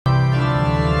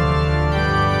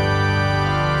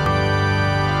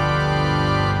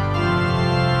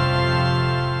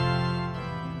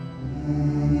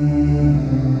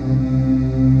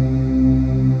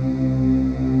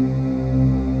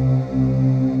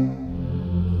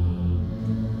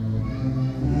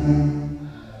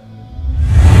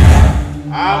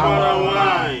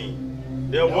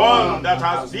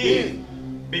has been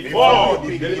before the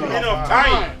beginning of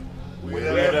time. We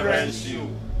reverence you.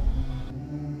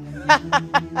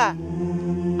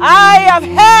 I have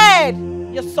heard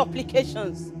your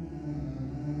supplications.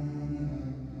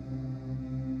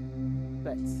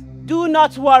 But do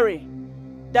not worry.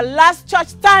 The last church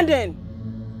standing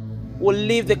will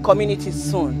leave the community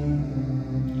soon.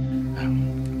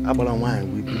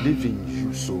 Abalanwine, we believe in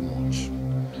you so much.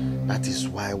 That is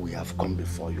why we have come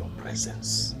before your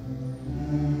presence.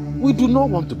 We do not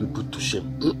want to be put to shame.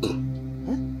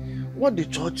 What the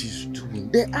church is doing,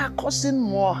 they are causing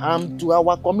more harm to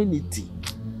our community.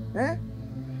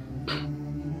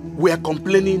 We are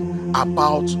complaining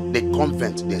about the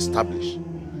convent they established.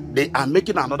 They are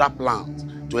making another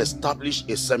plan to establish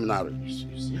a seminary.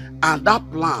 And that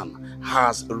plan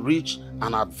has reached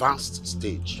an advanced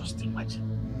stage. Just imagine.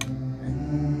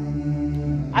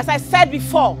 As I said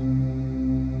before,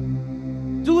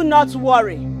 do not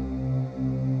worry.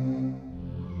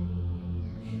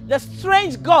 The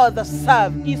strange God they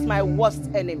serve is my worst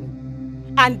enemy,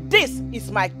 and this is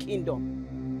my kingdom.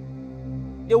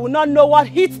 They will not know what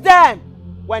hits them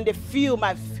when they feel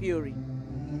my fury.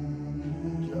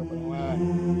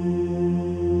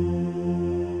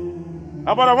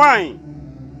 Abalanwine,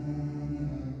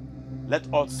 let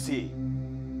us see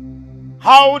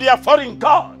how their foreign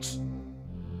gods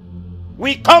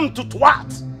we come to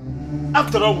thwart.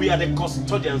 After all, we are the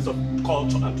custodians of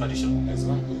culture and tradition.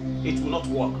 It will not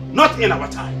work. Not in our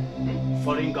time.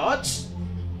 Foreign gods.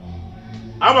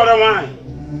 Abalanwine,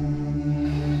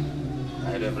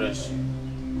 I reverence you.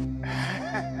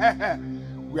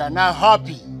 We are now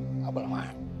happy,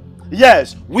 Abalanwine.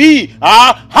 Yes, we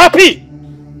are happy.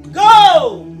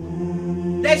 Go!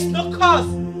 There is no cause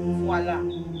for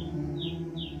alarm.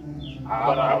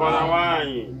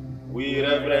 Abalanwine, we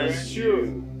reverence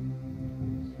you.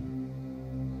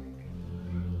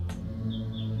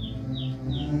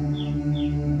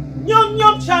 Nyum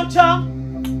nyum chum chum.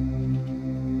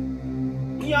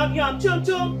 Yum yum chum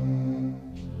chum.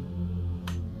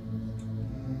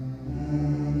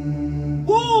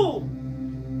 Who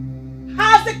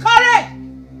has the courage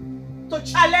to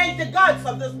challenge the gods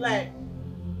of this land?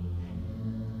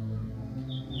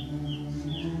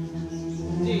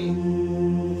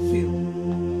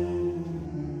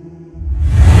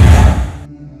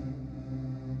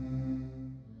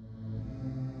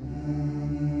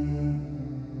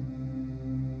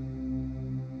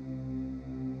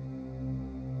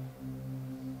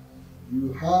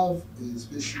 You have a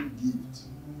special gift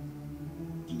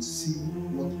to see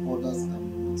what others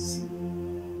cannot see.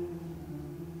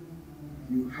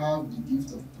 You have the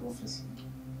gift of prophecy,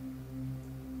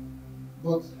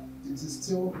 but it is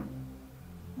still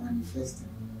manifesting.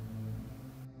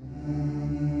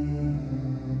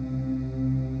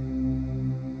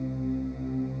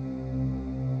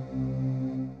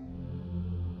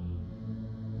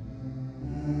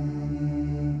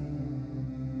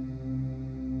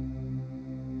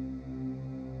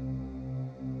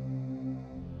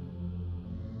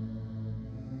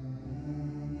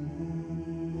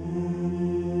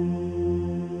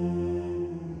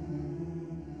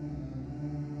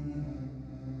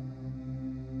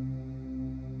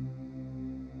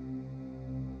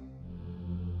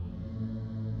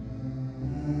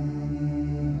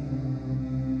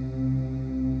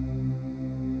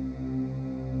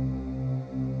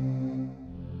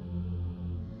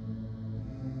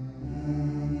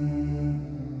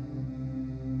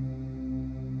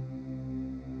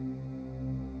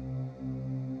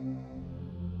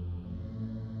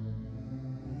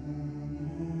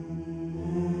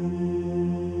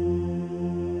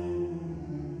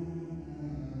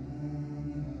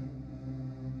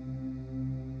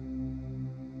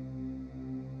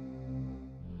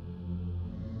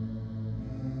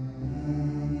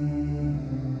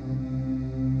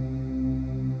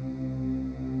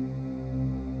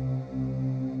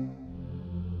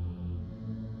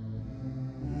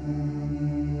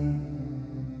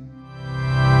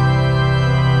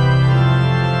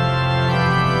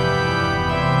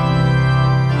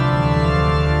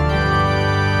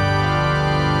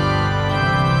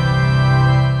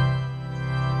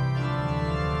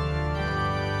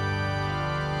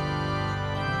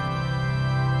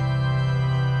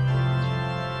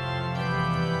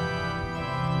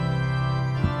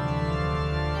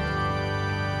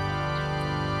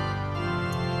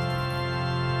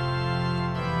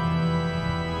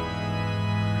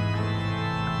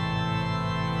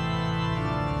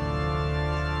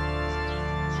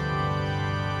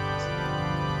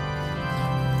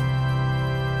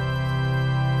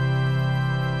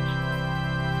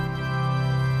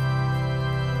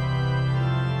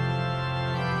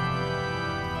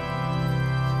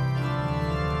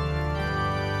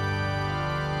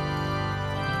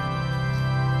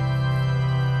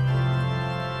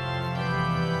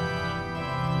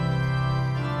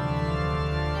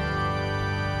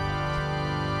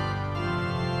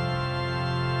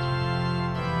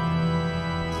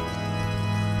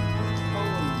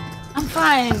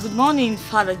 fine. Good morning,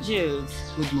 Father Jude.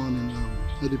 Good morning.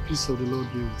 May the peace of the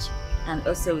Lord be with you. And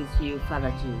also with you,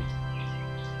 Father Jude.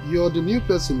 You're the new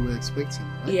person we're expecting,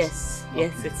 right? Yes,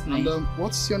 yes, it's me. And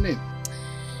what's your name?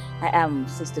 I am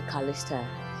Sister Callista.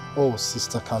 Oh,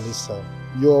 Sister Callista.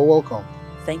 You're welcome.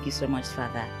 Thank you so much,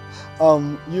 Father.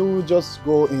 You just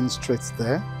go in straight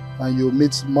there and you'll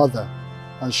meet Mother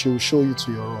and she'll show you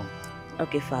to your room.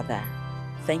 Okay, Father.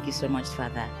 Thank you so much,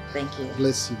 Father. Thank you.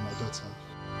 Bless you, my daughter.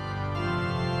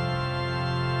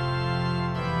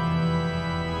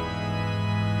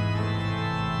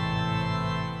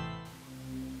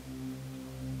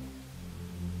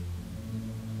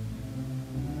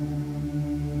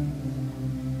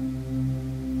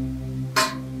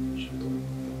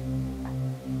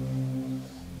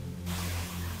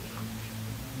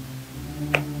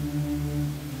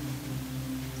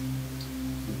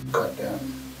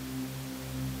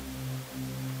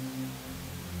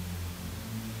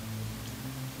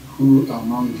 Who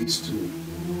among these two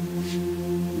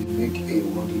will make a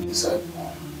worthy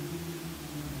disciple?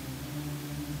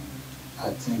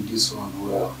 I think this one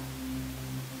will.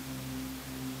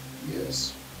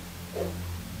 Yes.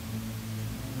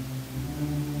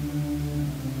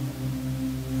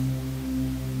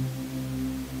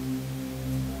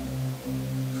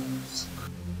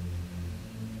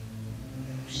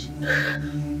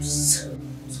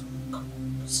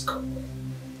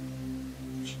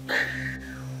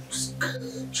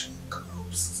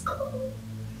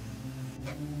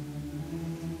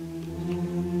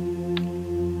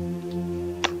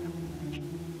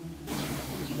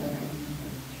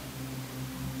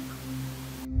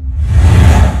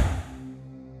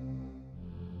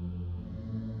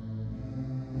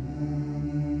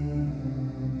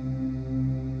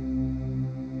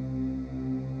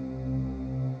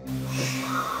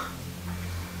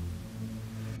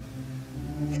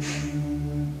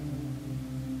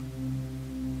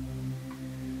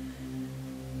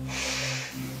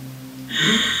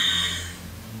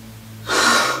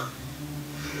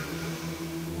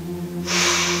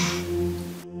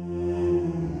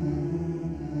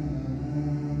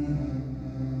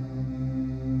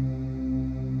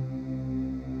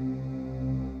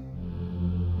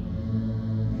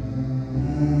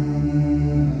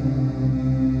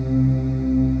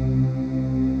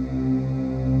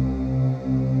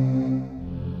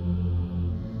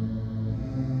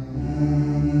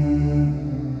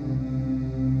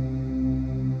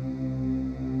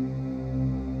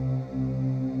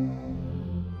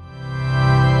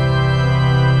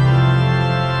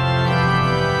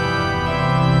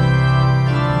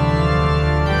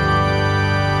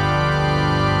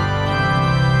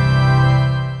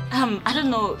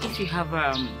 If you have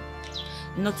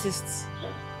noticed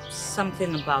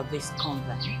something about this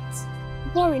convent.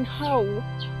 Boring how?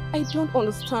 I don't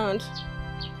understand.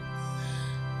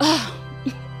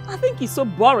 I think it's so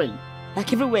boring.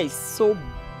 Like everywhere is so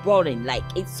boring. Like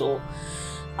it's so...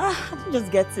 I don't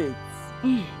just get it.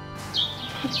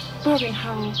 Boring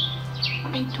how?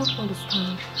 I don't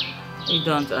understand. You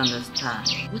don't understand.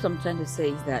 What I'm trying to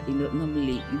say is that,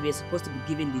 normally we were supposed to be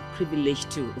given the privilege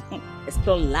to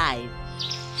explore life.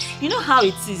 You know how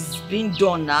it is being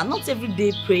done now. Not every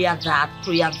day prayer that,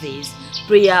 prayer this,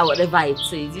 prayer whatever it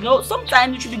is.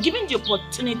 Sometimes you should be given the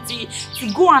opportunity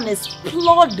to go and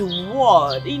explore the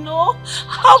world.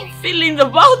 Have feelings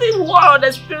about the world,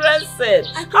 experience it.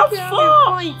 I think you have a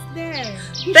point there.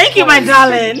 Thank you, my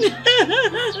darling.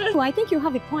 I think you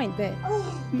have a point there.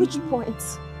 Which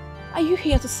point? Are you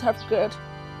here to serve God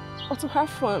or to have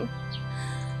fun?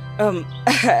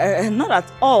 Not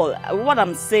at all. What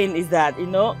I'm saying is that,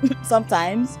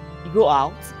 sometimes you go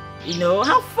out,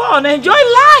 have fun, enjoy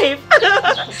life.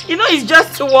 It's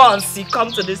just once you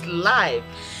come to this life.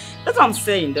 That's what I'm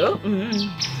saying, though.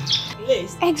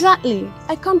 Yes. Exactly.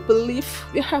 I can't believe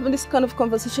we're having this kind of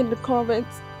conversation in the convent.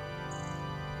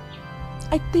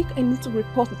 I think I need to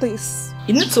report this.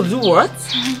 You need to do what?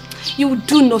 You will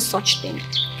do no such thing.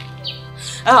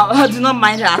 Oh, do not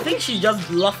mind her. I think she's just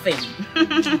bluffing.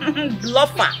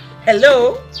 Bluffer.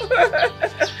 Hello?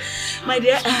 My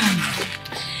dear,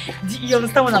 you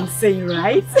understand what I'm saying,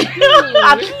 right?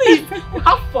 At least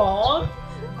have fun.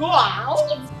 Go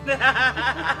out.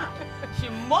 She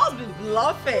must be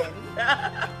bluffing.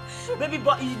 Baby,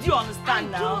 but you do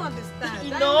understand now? I do understand.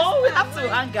 We have to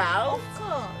hang out. Of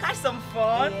course. Catch some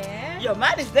fun. Yeah. Your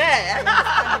man is there.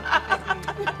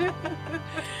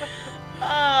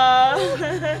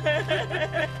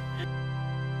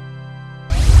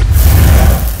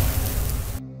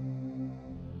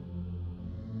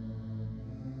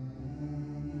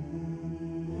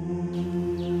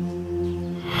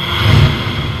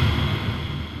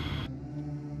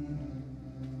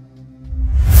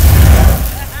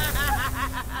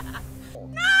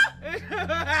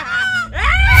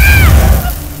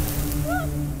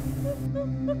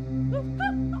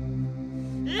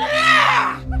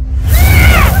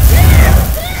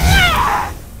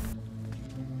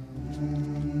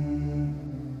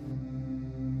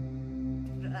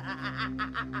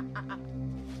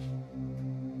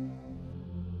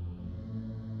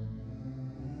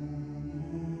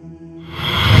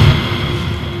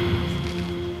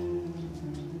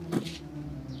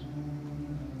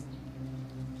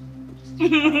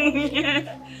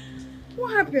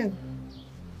 What happened?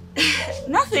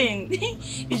 Nothing.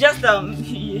 You just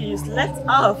you slept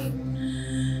off.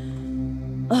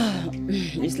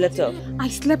 You slept off. I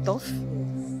slept off.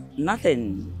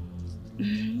 Nothing.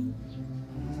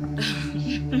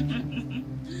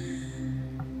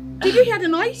 Did you hear the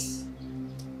noise?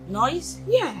 Noise?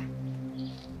 Yeah.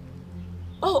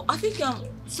 Oh, I think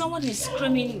someone is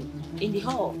screaming in the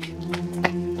hall.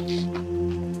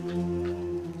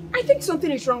 I think something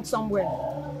is wrong somewhere.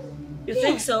 You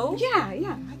think so? Yeah.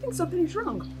 I think something is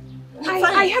wrong.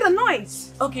 I heard a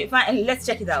noise. Okay, fine. Let's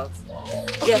check it out.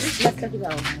 Yes, let's check it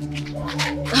out.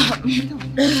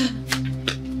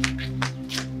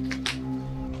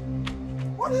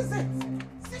 What is it?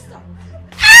 Sister!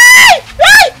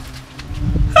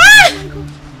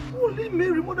 Holy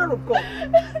Mary, Mother of God!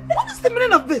 What is the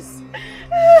meaning of this?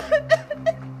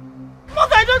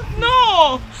 Mother, I don't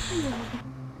know!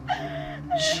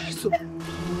 Jesus!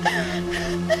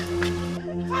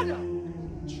 Father!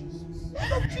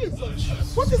 Oh,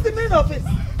 Jesus! What is the meaning of this?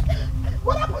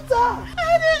 What happened to her?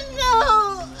 I don't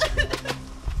know!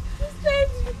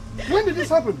 When did this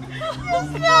happen?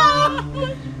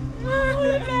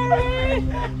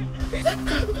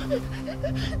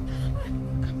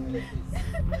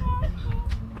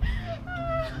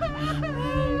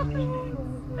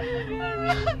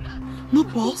 No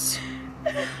pulse?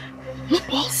 No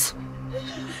pulse?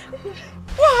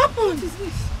 What happened?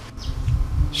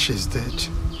 She's dead.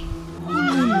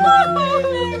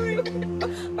 Mary!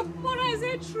 Mother, is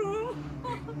it true?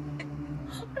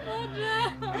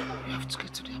 Mother! We have to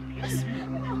get to the ambulance.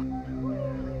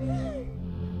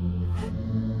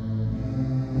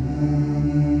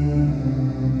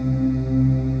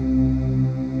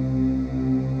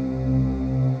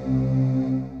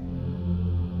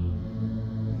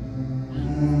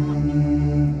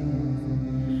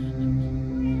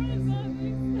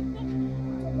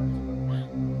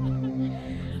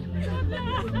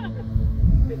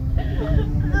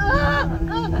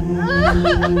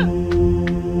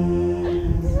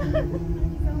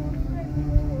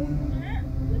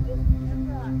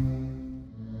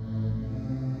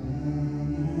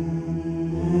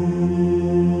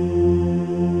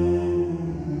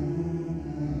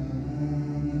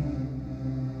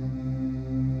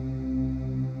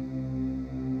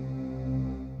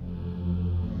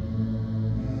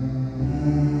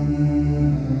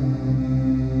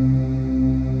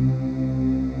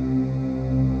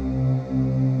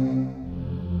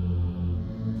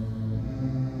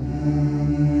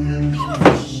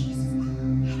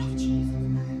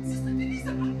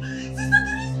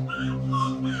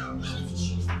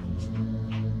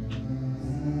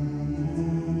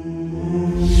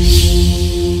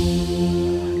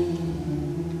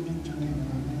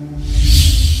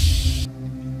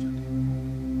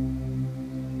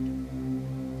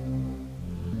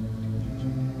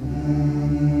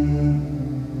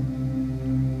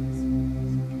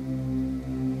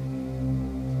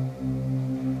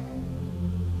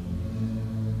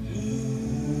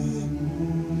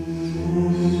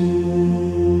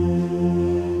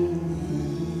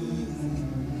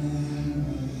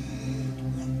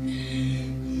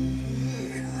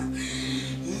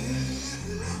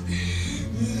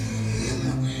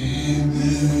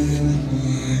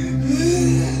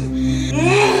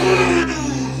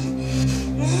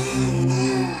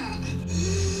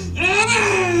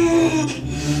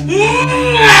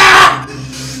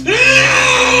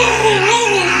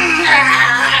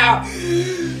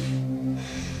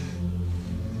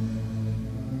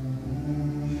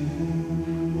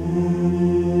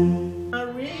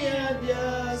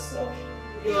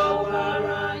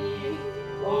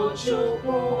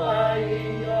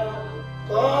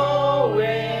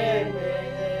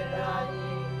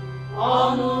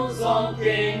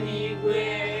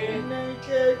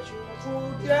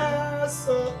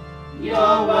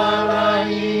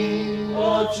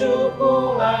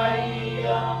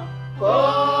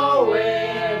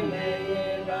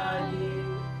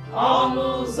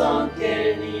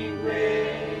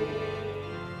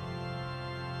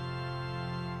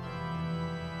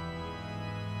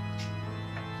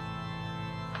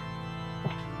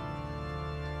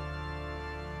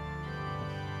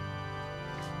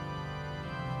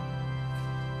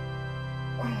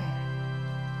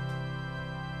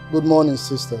 Good morning,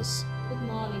 sisters. Good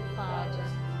morning, Father.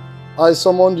 I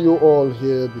summoned you all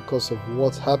here because of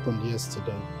what happened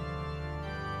yesterday.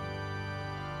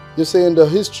 You see, in the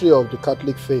history of the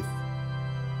Catholic faith,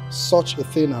 such a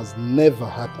thing has never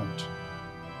happened.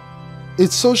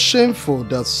 It's so shameful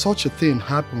that such a thing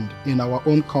happened in our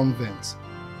own convent.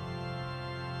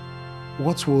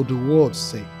 What will the world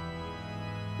say?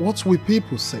 What will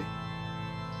people say?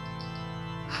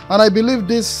 And I believe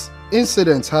this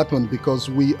incident happened because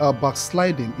we are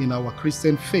backsliding in our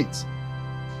Christian faith,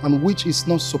 and which is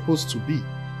not supposed to be.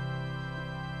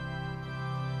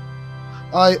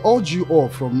 I urge you all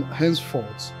from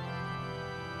henceforth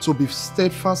to be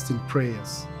steadfast in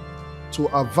prayers to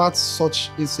avert such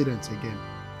incidents again.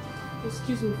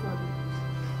 Excuse me, Father.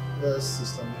 Yes,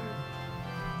 Sister Mary.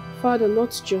 Father,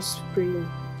 not just praying.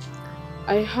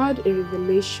 I had a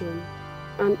revelation,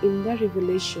 and in that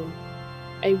revelation,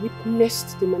 I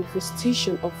witnessed the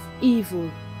manifestation of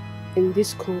evil in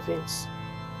this convent.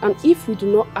 And if we do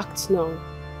not act now,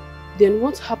 then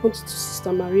what happened to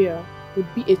Sister Maria would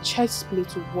be a child's play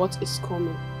to what is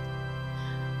coming.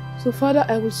 So Father,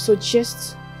 I would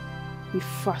suggest we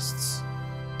fast.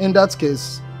 In that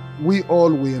case, we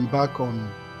all will embark on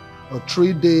a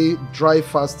 3-day dry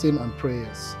fasting and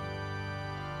prayers.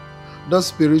 The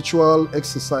spiritual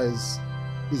exercise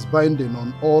is binding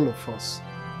on all of us.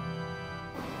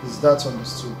 Is that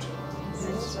understood?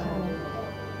 Yes.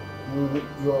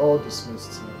 You are all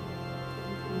dismissed.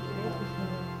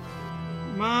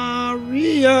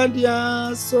 Maria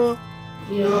Diaso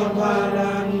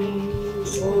Yobarani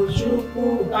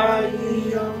Ojuku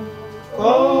Ayiyam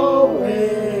Kowe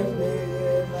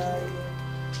Melai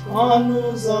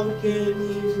Onuzon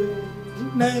Keniwe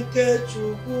Neke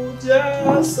Chuku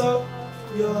Diaso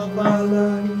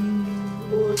Yobarani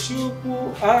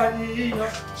Ojuku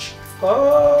Ayiyam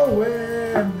Kowe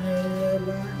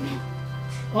Melai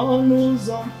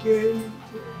Onuzon Keniwe.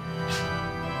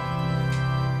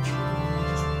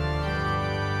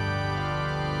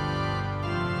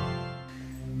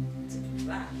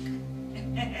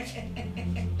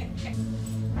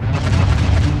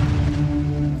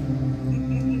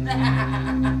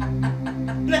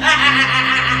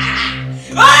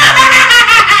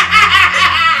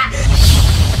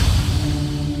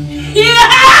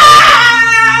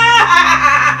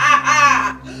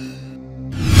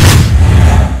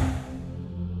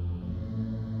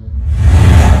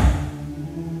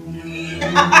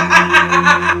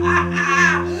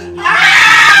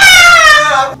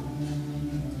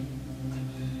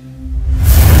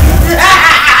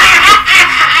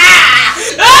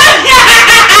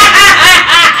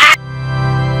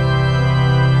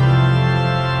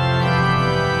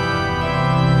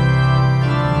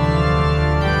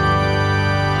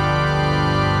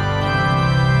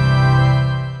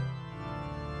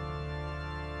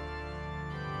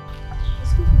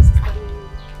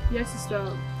 Yes,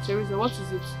 Sister Teresa, what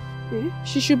is it?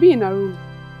 She should be in her room.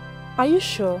 Are you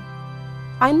sure?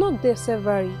 I knocked there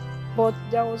severally, but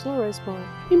there was no response.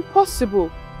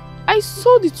 Impossible. I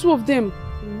saw the two of them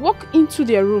walk into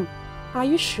their room. Are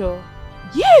you sure?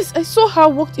 Yes, I saw her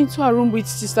walk into her room with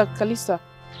Sister Kalista.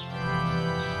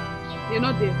 They're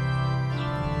not there.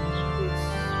 Wait,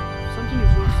 something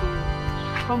is wrong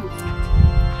somewhere. Come with me.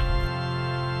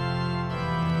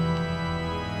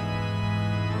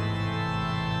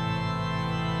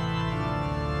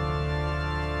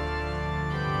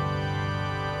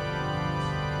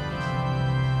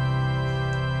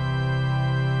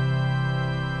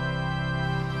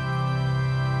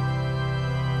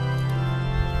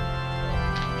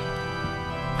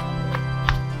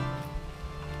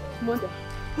 Mother.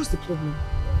 What's the problem?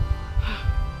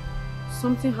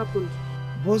 Something happened.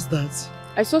 What's that?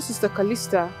 I saw Sister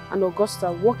Kalista and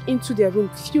Augusta walk into their room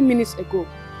a few minutes ago.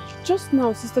 Just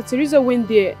now, Sister Teresa went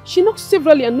there. She knocked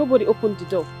severally and nobody opened the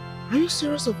door. Are you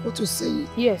serious of what you're saying?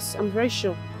 Yes, I'm very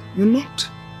sure. You knocked?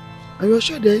 Are you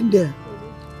sure they're in there?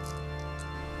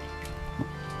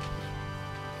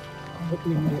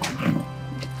 Open it.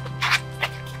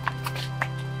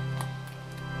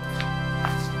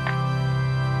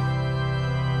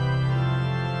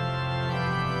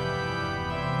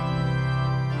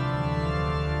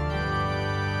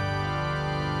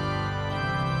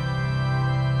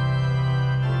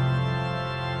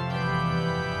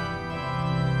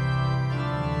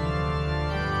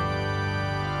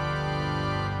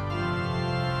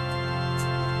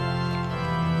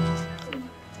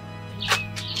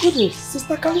 Goodness,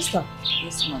 Sister Kalista.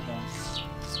 Yes, Mother.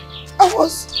 I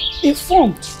was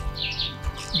informed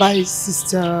by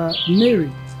Sister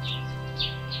Mary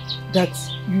that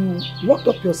you locked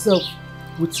up yourself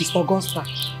with Sister Augusta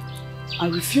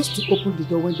and refused to open the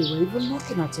door when they were even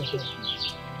knocking at your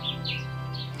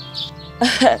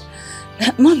door.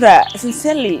 Mother,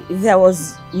 sincerely, there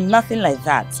was nothing like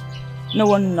that. No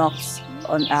one knocked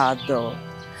on our door.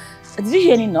 Did you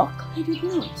hear any knock? I did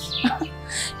not.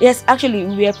 Yes, actually,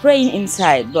 we were praying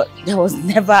inside, but there was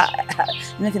never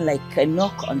anything like a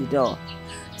knock on the door.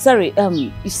 Sorry,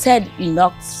 you said you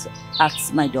knocked at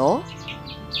my door?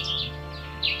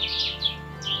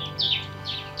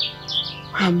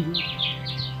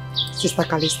 Sister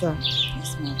Calista,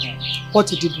 Yes, Mother.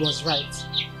 what you did was right.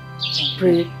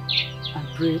 Pray and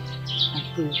pray and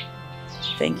pray.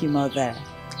 Thank you, Mother.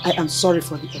 I am sorry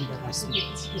for the embarrassment.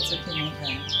 It's okay,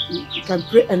 Mother. You can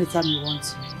pray anytime you want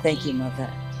to. Thank you, Mother.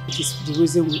 It is the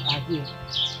reason we are here.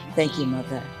 Thank you,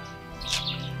 Mother.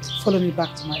 Follow me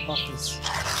back to my office.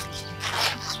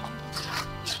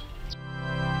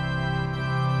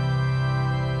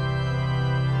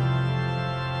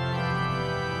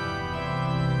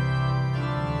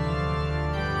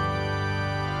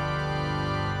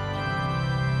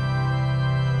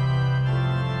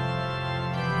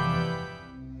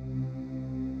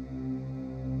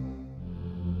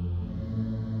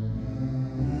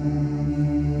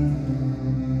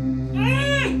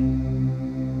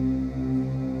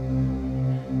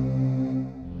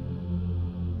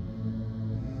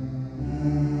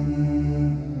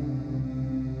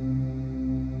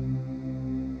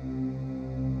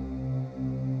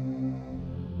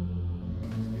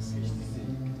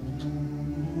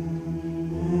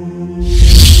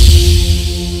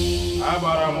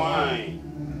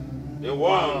 The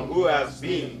one who has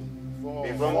been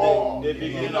from the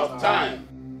beginning of time.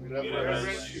 We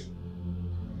reverence you.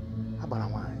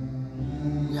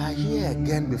 We are here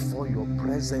again before your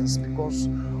presence because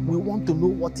we want to know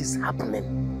what is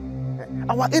happening.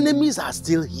 Our enemies are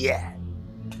still here.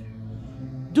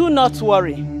 Do not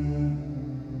worry.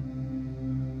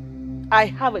 I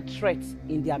have a threat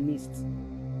in their midst.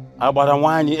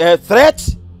 A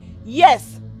threat?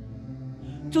 Yes.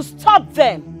 To stop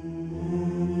them,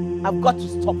 I've got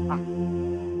to stop her.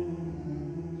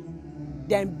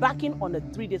 They're embarking on a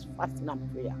 3 days fasting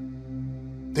and prayer.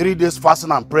 3 days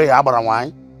fasting and prayer,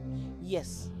 Abarawai?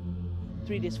 Yes.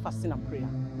 3 days fasting and prayer.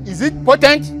 Is it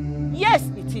potent? Yes,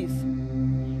 it is.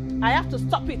 I have to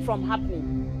stop it from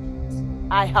happening.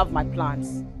 I have my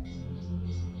plans.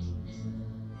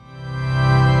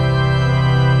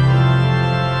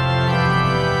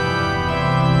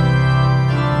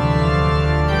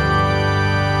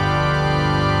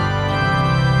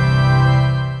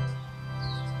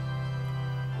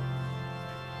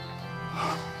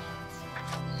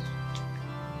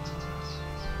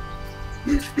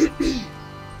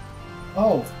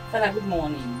 Oh. Father, good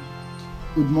morning.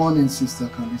 Good morning, Sister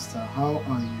Calista. How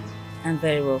are you? I'm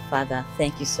very well, Father.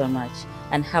 Thank you so much.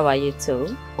 And how are you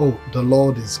too? Oh, the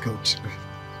Lord is good.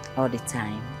 All the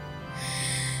time.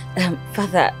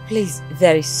 Father, please,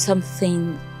 there is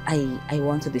something I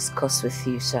want to discuss with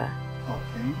you, sir.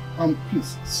 Okay.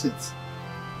 Please, sit.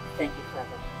 Thank you,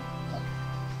 Father.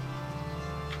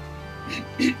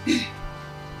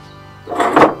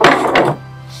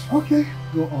 Okay,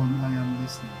 go on. I am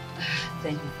listening.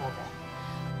 Thank you, Father.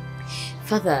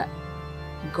 Father,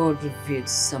 God revealed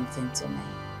something to me.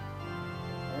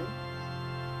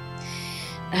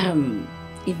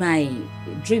 In my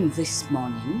dream this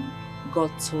morning, God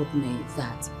told me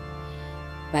that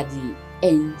by the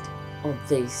end of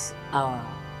this, our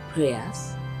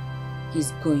prayers,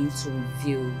 He's going to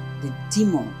reveal the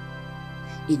demon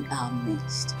in our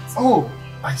midst. Oh,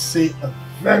 I say a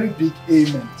very big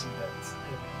amen to that.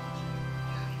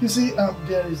 You see,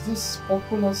 there is this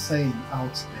popular saying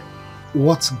out there: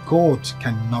 what God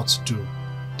cannot do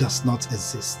does not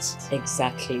exist.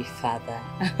 Exactly, Father.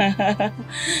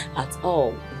 At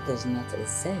all, it does not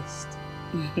exist.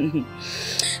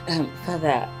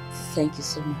 Father, thank you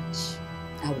so much.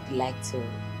 I would like to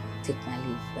take my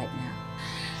leave right now.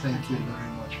 Thank you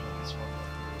very much for this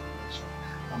wonderful revelation.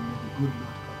 And may the good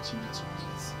Lord continue to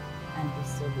bless you. And be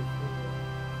so with you.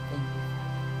 Thank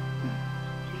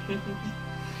you, Father.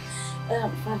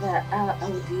 Father, I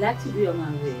would like to be on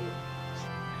my way.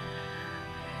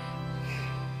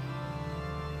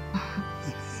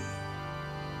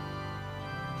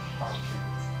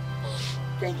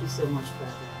 Thank you so much,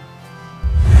 Father.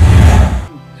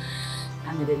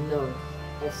 And may the Lord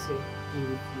also be with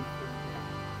you, Father.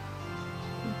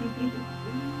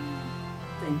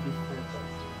 Thank you, Father.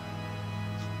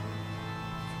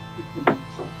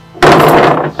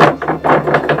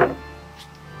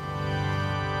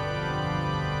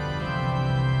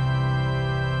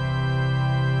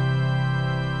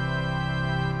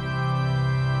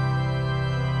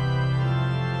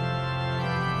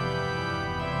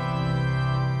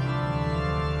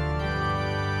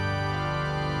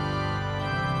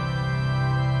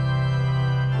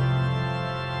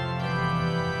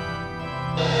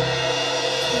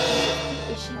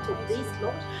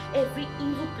 Every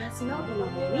evil personnel in our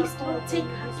midst will take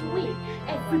us away.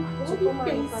 Everybody that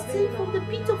is sent from the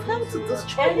pit of hell to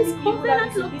destroy this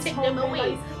covenant, Lord, take them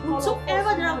away. Whosoever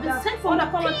that have been sent from the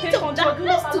pit of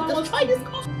darkness to destroy this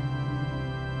covenant.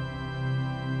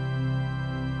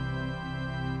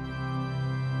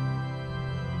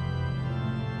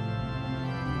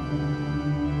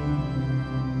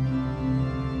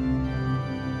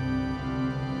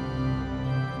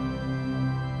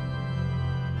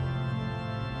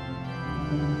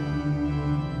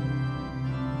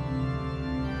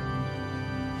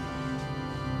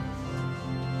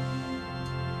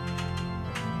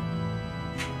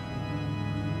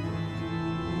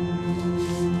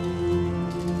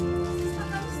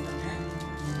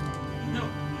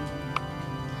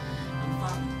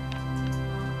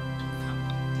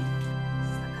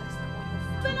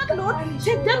 Lord,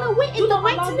 take them away in the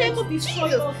mighty name of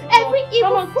Jesus. Every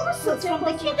evil forces from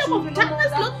the kingdom of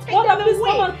darkness, Lord, take them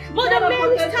away. Mother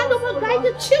Mary, stand over, guide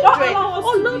the children.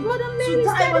 Oh Lord, Mother Mary,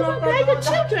 stand over, guide the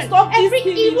children. Every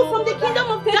evil from the kingdom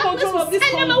of darkness, will send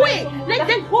them away. Let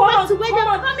them go back to where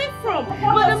they're coming from.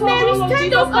 Mother Mary,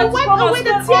 stand up and wipe away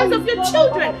the tears of your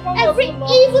children. Every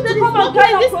evil that is broken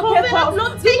in this covenant,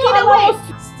 Lord, take it away.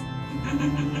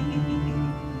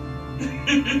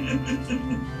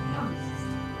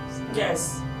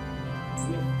 Yes,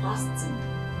 we're fasting.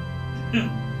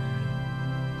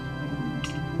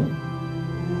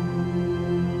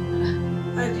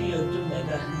 How do you do like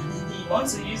that? You want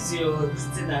to use your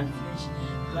thing and finish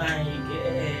my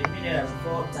mineral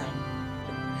before time.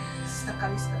 Sister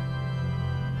Calista.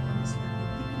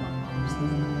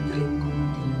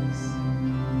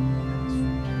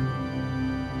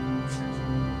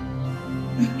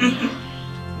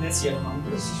 That's your mom.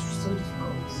 This is so difficult.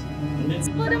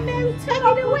 Mother Mary, take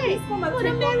it away.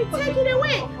 Mother Mary, take it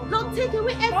away. Lord, take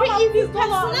away every evil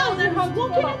personnel that has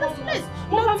walking in this place.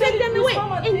 Lord, take them away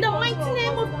in the mighty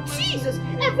name of Jesus.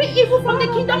 Every evil from the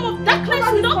kingdom of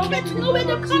darkness will not get to know where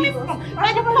they're coming from.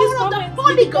 By the power of the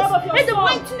Holy Ghost, in the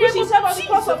mighty name of Jesus.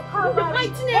 In the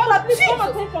mighty name of Jesus.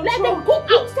 Let them go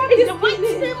out in the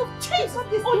mighty name of Jesus.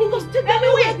 Holy Ghost, take them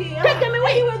away. Take them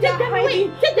away. Take them away.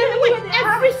 Take them away.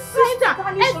 Every sister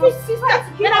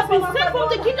that has been sent from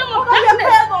the kingdom of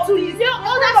darkness to your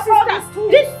other sisters,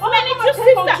 this spiritual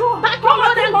sister, back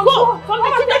on and go from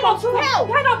the kingdom of hell.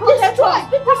 Destroy.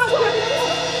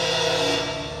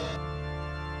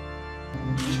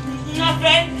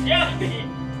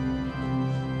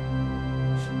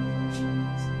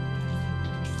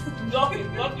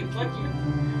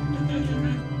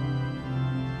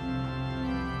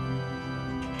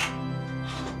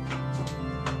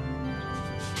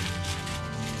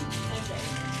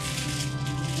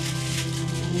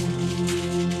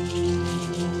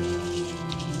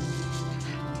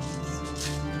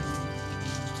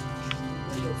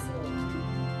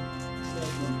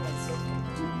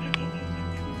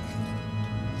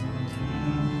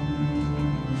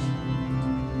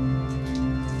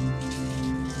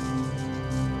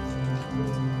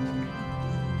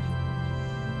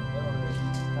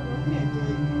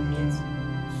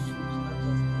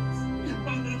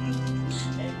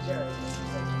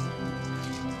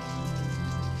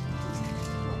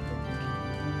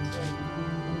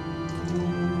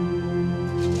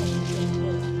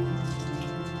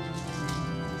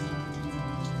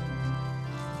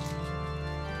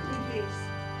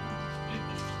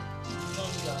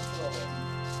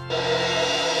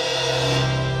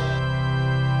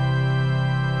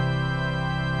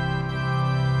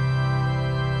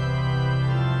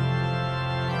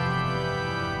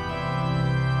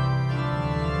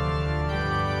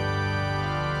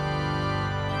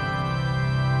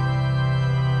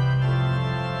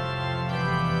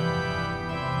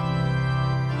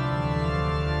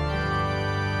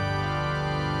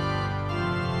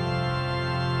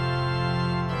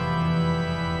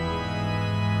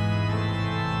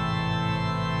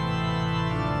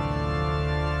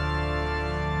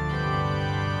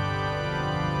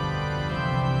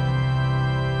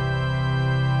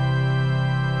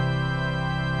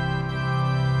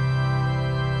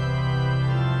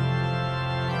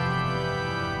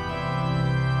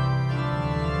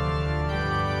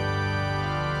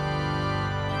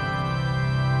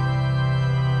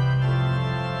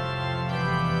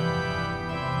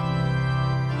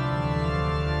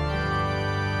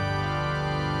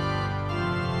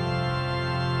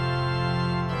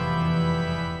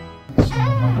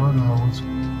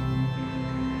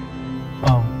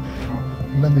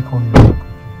 Let me call you.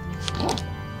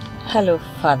 Hello,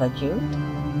 Father Jew.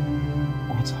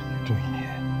 What are you doing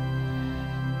here?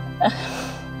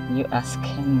 You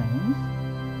asking me?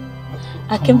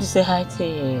 I came to say hi to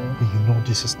you. You know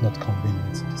this is not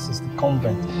convenient. This is the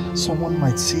convent. Someone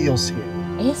might see us here.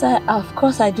 Yes, of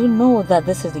course I do know that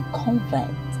this is the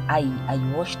convent. I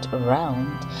washed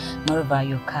around. Moreover,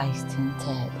 your car is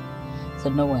tinted, so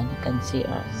no one can see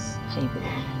us. Hey, baby.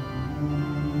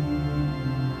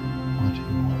 What do you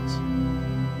want?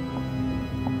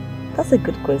 That's a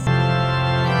good question.